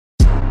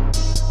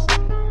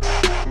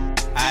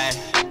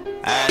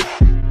Yo,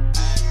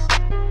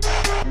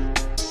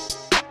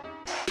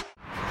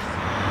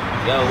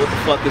 what the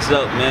fuck is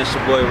up, man? It's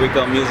your boy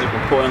Rico Music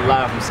reporting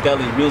live from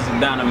Skully Music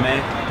Diner,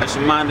 man. Just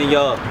reminding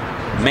y'all,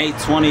 May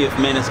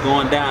 20th, man, it's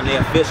going down. The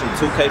official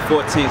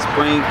 2K14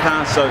 Spring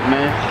Concert,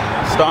 man.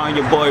 Starring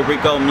your boy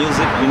Rico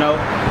Music, you know.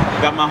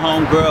 Got my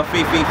homegirl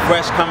FeFe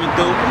Fresh coming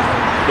through.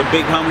 The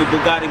big homie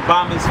Bugatti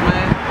Bombers,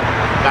 man.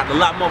 Got a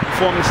lot more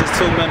performances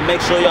too, man.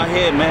 Make sure y'all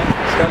here, man.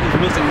 Skully's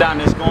Music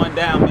Diner is going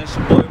down, man. It's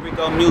your boy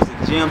Rico Music,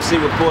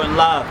 GMC reporting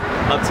live.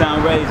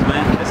 Uptown Rays,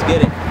 man. Let's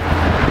get it.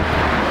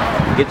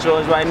 Get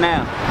yours right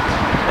now.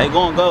 They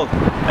gonna go.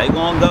 They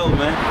gonna go,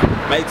 man.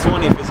 May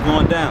 20th, it's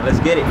going down. Let's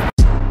get it.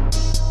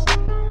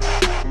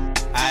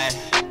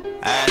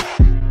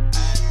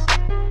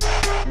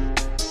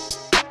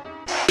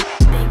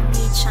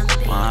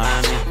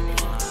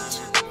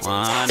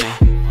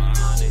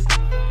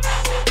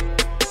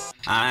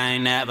 I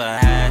ain't never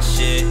had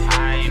shit,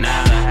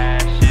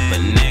 but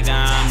nigga,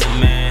 I'm the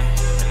man.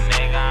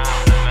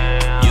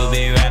 You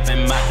be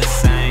rapping about the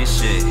same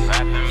shit,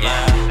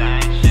 yeah.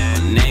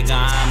 But nigga,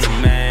 I'm the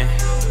man.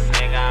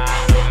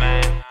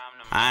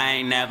 I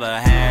ain't never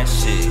had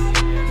shit,